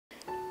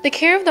The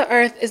care of the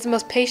earth is the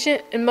most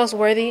patient and most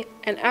worthy,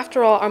 and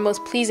after all, our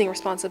most pleasing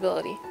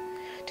responsibility.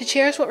 To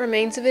cherish what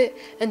remains of it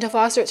and to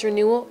foster its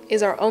renewal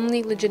is our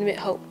only legitimate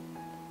hope.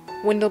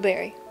 Wendell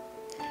Berry.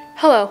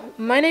 Hello,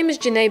 my name is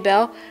Janae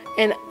Bell,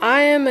 and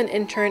I am an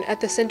intern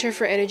at the Center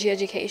for Energy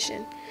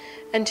Education.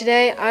 And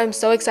today, I'm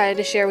so excited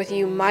to share with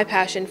you my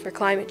passion for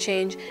climate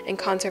change and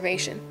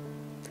conservation.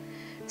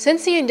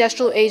 Since the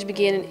industrial age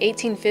began in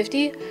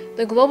 1850,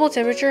 the global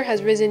temperature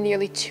has risen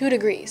nearly 2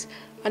 degrees,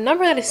 a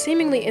number that is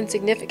seemingly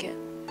insignificant.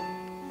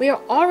 We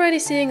are already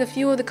seeing a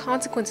few of the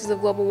consequences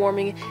of global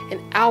warming and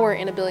our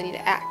inability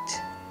to act.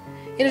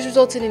 It has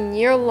resulted in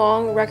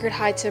year-long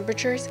record-high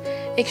temperatures,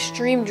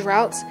 extreme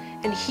droughts,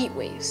 and heat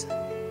waves.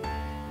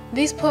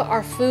 These put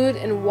our food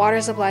and water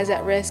supplies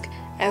at risk,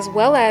 as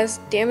well as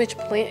damage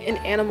plant and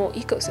animal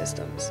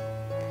ecosystems.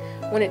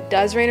 When it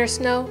does rain or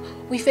snow,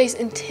 we face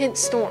intense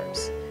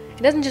storms.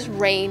 It doesn't just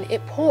rain,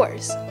 it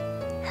pours.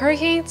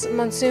 Hurricanes,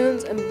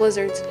 monsoons, and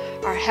blizzards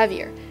are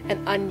heavier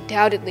and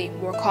undoubtedly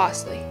more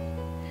costly.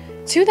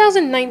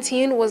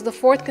 2019 was the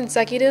 4th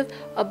consecutive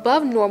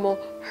above normal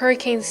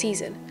hurricane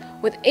season,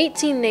 with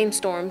 18 named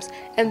storms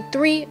and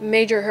 3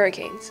 major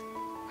hurricanes: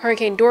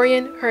 Hurricane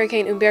Dorian,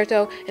 Hurricane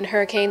Umberto, and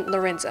Hurricane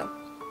Lorenzo.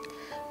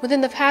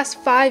 Within the past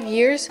 5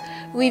 years,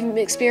 we've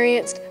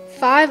experienced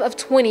 5 of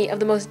 20 of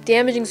the most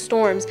damaging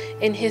storms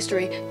in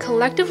history,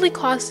 collectively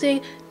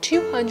costing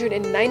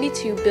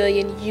 $292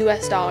 billion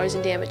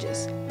in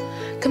damages.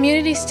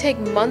 Communities take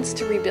months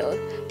to rebuild,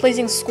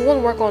 placing school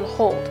and work on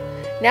hold.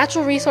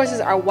 Natural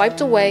resources are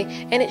wiped away,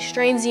 and it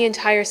strains the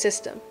entire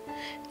system.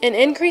 An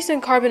increase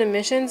in carbon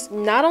emissions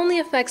not only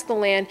affects the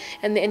land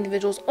and the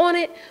individuals on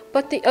it,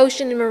 but the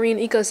ocean and marine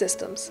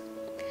ecosystems.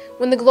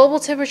 When the global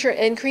temperature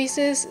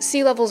increases,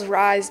 sea levels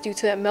rise due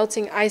to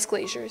melting ice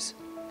glaciers.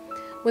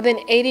 Within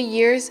 80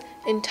 years,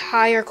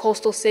 entire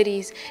coastal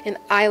cities and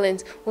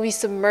islands will be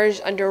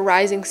submerged under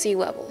rising sea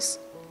levels.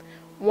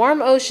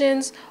 Warm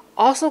oceans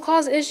also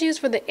cause issues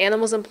for the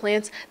animals and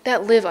plants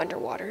that live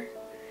underwater.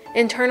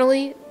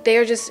 Internally, they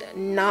are just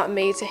not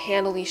made to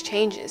handle these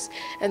changes,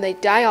 and they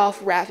die off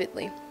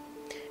rapidly,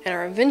 and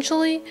are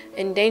eventually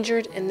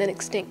endangered and then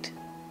extinct.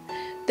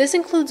 This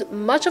includes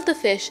much of the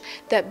fish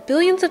that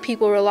billions of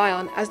people rely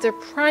on as their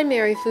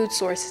primary food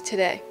source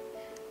today.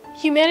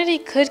 Humanity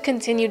could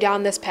continue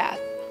down this path,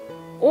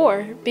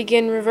 or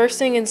begin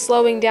reversing and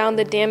slowing down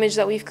the damage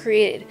that we've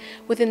created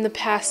within the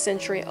past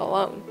century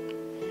alone.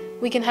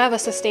 We can have a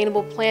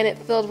sustainable planet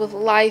filled with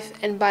life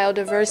and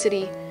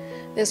biodiversity.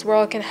 This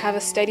world can have a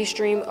steady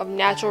stream of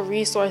natural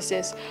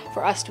resources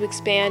for us to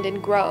expand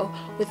and grow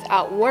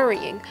without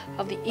worrying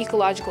of the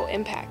ecological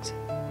impact.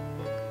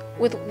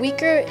 With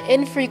weaker,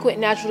 infrequent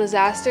natural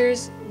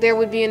disasters, there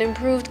would be an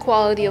improved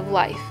quality of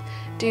life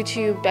due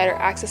to better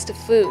access to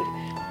food,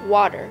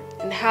 water,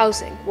 and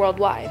housing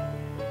worldwide.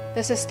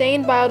 The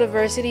sustained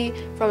biodiversity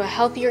from a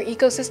healthier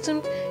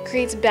ecosystem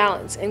creates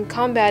balance in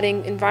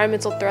combating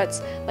environmental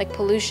threats like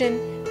pollution,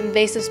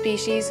 invasive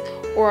species,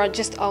 or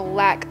just a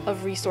lack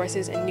of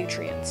resources and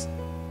nutrients.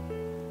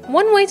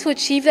 One way to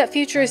achieve that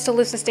future is to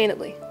live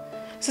sustainably.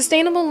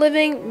 Sustainable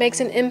living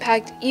makes an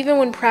impact even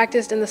when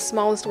practiced in the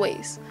smallest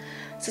ways.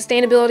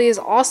 Sustainability is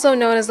also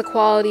known as the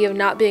quality of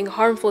not being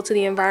harmful to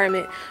the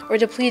environment or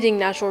depleting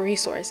natural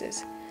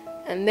resources,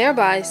 and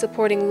thereby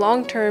supporting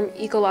long-term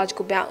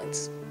ecological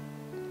balance.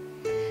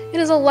 It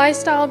is a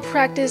lifestyle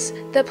practice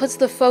that puts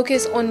the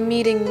focus on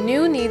meeting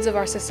new needs of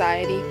our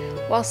society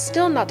while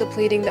still not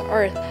depleting the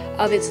earth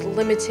of its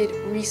limited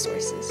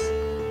resources,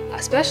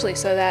 especially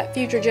so that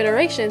future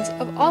generations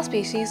of all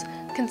species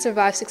can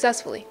survive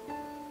successfully.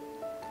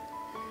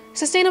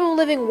 Sustainable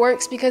living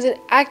works because it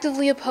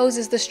actively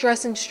opposes the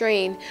stress and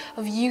strain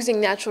of using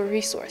natural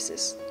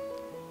resources.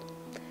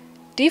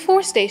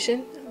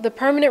 Deforestation, the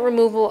permanent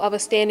removal of a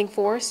standing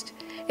forest,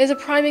 is a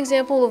prime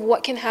example of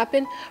what can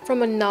happen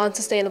from a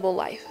non-sustainable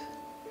life.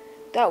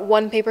 That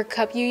one paper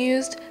cup you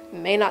used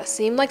may not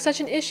seem like such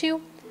an issue,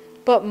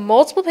 but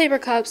multiple paper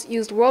cups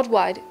used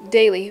worldwide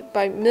daily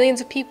by millions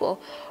of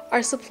people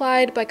are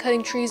supplied by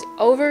cutting trees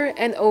over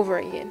and over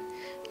again,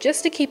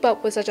 just to keep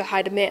up with such a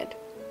high demand.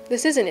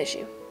 This is an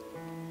issue.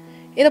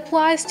 It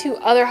applies to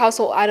other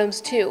household items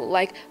too,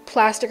 like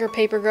plastic or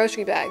paper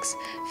grocery bags,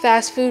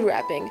 fast food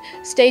wrapping,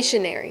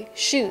 stationery,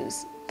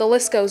 shoes, the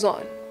list goes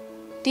on.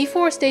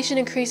 Deforestation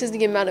increases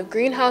the amount of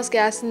greenhouse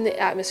gas in the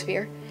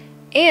atmosphere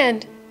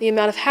and the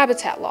amount of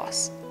habitat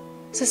loss.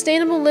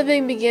 Sustainable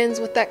living begins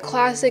with that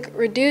classic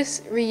reduce,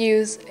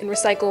 reuse, and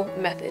recycle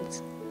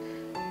methods.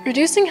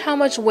 Reducing how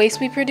much waste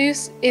we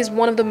produce is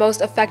one of the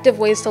most effective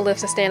ways to live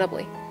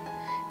sustainably.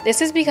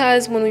 This is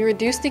because when we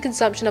reduce the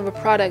consumption of a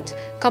product,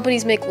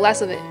 companies make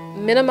less of it,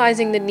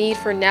 minimizing the need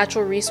for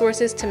natural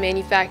resources to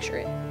manufacture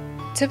it.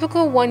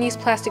 Typical one-use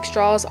plastic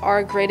straws are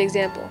a great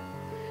example.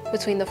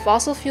 Between the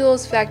fossil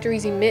fuels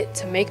factories emit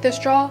to make the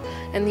straw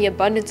and the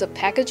abundance of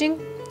packaging,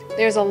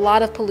 there's a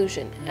lot of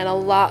pollution and a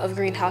lot of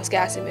greenhouse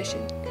gas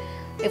emission.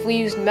 If we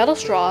used metal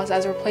straws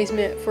as a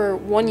replacement for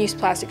one-use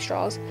plastic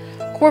straws,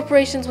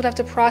 corporations would have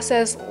to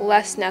process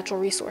less natural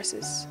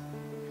resources.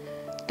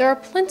 There are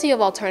plenty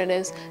of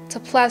alternatives to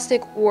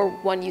plastic or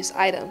one-use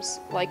items,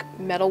 like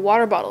metal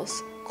water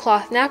bottles,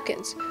 cloth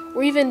napkins,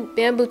 or even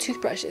bamboo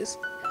toothbrushes.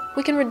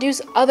 We can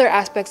reduce other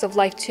aspects of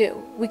life too.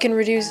 We can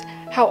reduce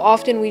how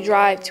often we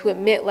drive to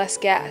emit less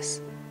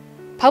gas.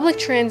 Public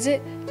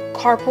transit,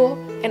 carpool,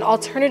 and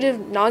alternative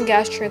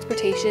non-gas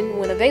transportation,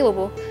 when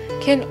available,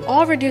 can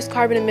all reduce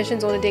carbon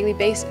emissions on a daily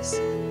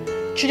basis.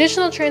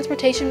 Traditional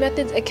transportation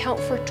methods account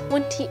for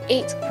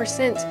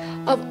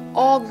 28% of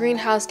all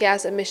greenhouse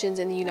gas emissions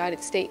in the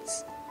United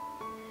States.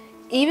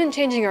 Even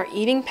changing our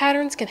eating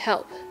patterns can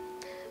help.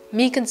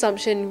 Meat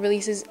consumption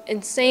releases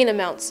insane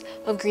amounts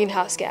of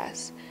greenhouse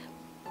gas.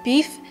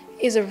 Beef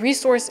is a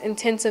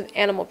resource-intensive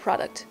animal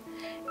product.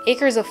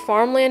 Acres of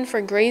farmland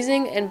for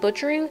grazing and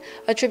butchering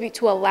attribute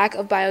to a lack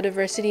of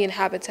biodiversity and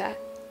habitat.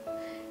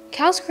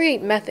 Cows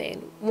create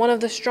methane, one of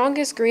the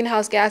strongest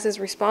greenhouse gases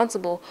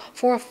responsible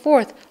for a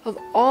fourth of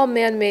all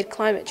man-made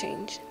climate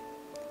change.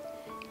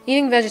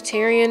 Eating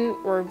vegetarian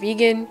or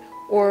vegan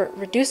or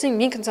reducing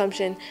meat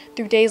consumption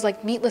through days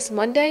like Meatless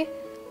Monday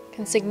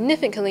can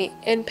significantly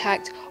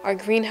impact our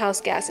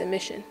greenhouse gas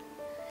emission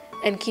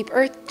and keep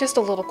Earth just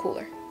a little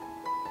cooler.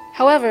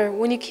 However,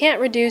 when you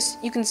can't reduce,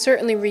 you can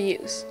certainly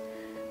reuse.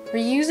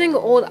 Reusing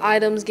old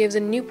items gives a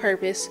new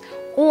purpose,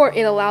 or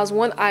it allows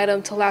one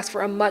item to last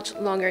for a much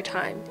longer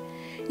time.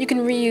 You can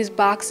reuse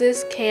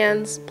boxes,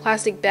 cans,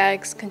 plastic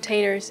bags,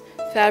 containers,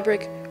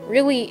 fabric,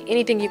 really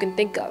anything you can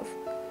think of.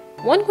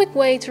 One quick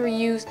way to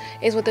reuse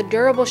is with a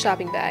durable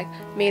shopping bag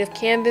made of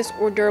canvas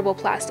or durable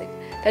plastic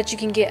that you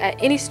can get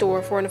at any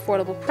store for an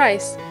affordable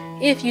price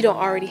if you don't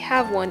already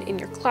have one in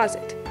your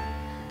closet.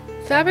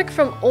 Fabric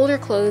from older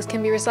clothes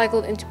can be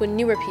recycled into a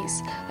newer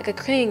piece, like a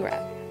cleaning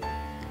wrap.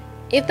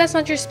 If that's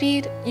not your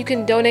speed, you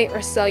can donate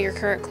or sell your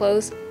current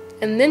clothes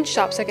and then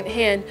shop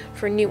secondhand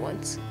for new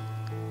ones.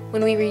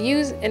 When we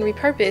reuse and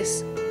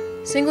repurpose,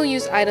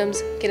 single-use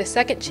items get a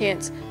second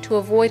chance to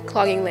avoid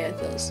clogging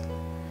landfills.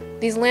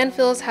 These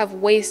landfills have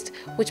waste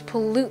which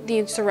pollute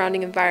the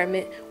surrounding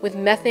environment with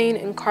methane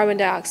and carbon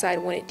dioxide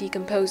when it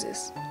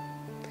decomposes.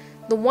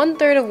 The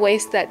 1/3 of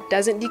waste that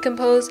doesn't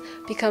decompose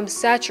becomes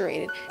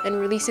saturated and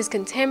releases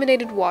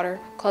contaminated water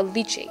called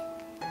leachate.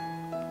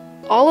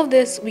 All of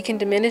this we can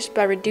diminish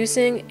by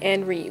reducing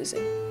and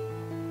reusing.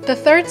 The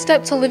third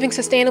step to living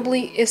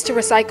sustainably is to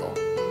recycle,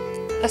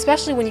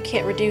 especially when you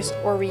can't reduce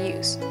or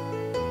reuse.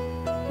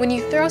 When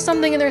you throw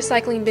something in the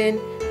recycling bin,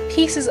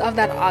 pieces of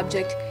that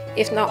object,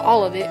 if not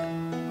all of it,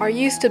 are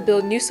used to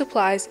build new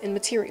supplies and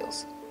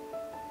materials.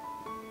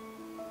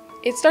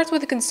 It starts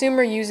with the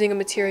consumer using a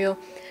material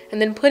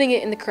and then putting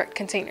it in the correct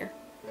container.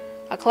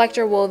 A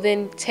collector will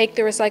then take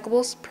the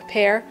recyclables,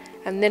 prepare,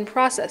 and then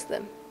process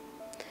them.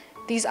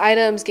 These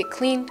items get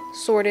cleaned,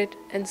 sorted,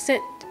 and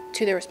sent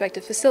to their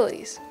respective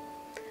facilities.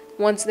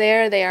 Once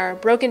there, they are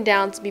broken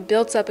down to be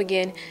built up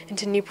again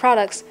into new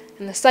products,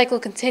 and the cycle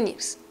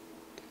continues.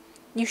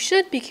 You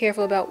should be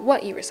careful about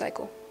what you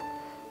recycle.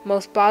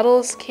 Most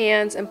bottles,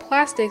 cans, and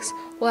plastics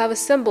will have a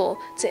symbol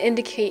to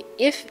indicate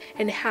if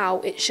and how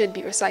it should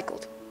be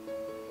recycled.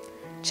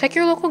 Check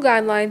your local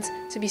guidelines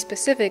to be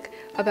specific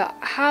about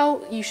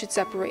how you should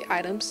separate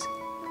items,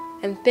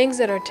 and things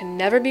that are to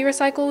never be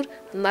recycled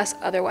unless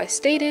otherwise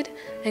stated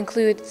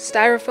include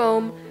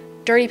styrofoam,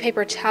 dirty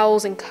paper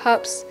towels and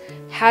cups,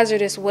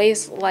 hazardous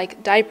waste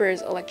like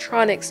diapers,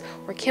 electronics,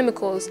 or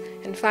chemicals,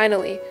 and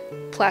finally,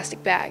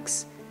 plastic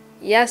bags.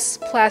 Yes,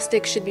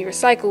 plastic should be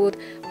recycled,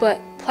 but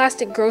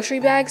plastic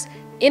grocery bags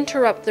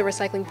interrupt the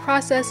recycling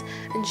process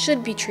and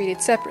should be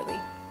treated separately.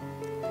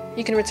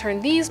 You can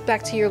return these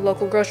back to your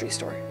local grocery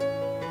store.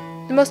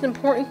 The most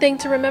important thing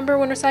to remember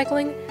when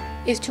recycling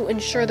is to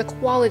ensure the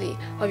quality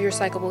of your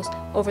recyclables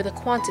over the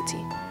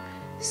quantity.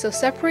 So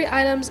separate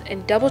items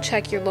and double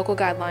check your local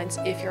guidelines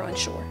if you're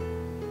unsure.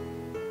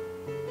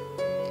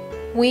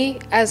 We,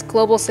 as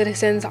global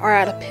citizens, are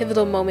at a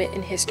pivotal moment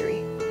in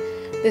history.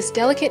 This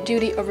delicate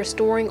duty of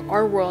restoring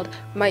our world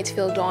might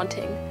feel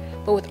daunting,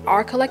 but with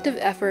our collective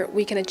effort,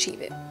 we can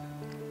achieve it.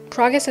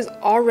 Progress has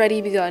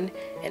already begun,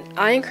 and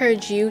I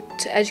encourage you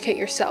to educate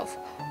yourself,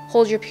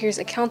 hold your peers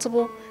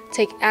accountable,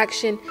 take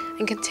action,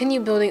 and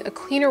continue building a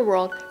cleaner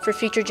world for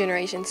future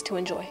generations to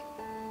enjoy.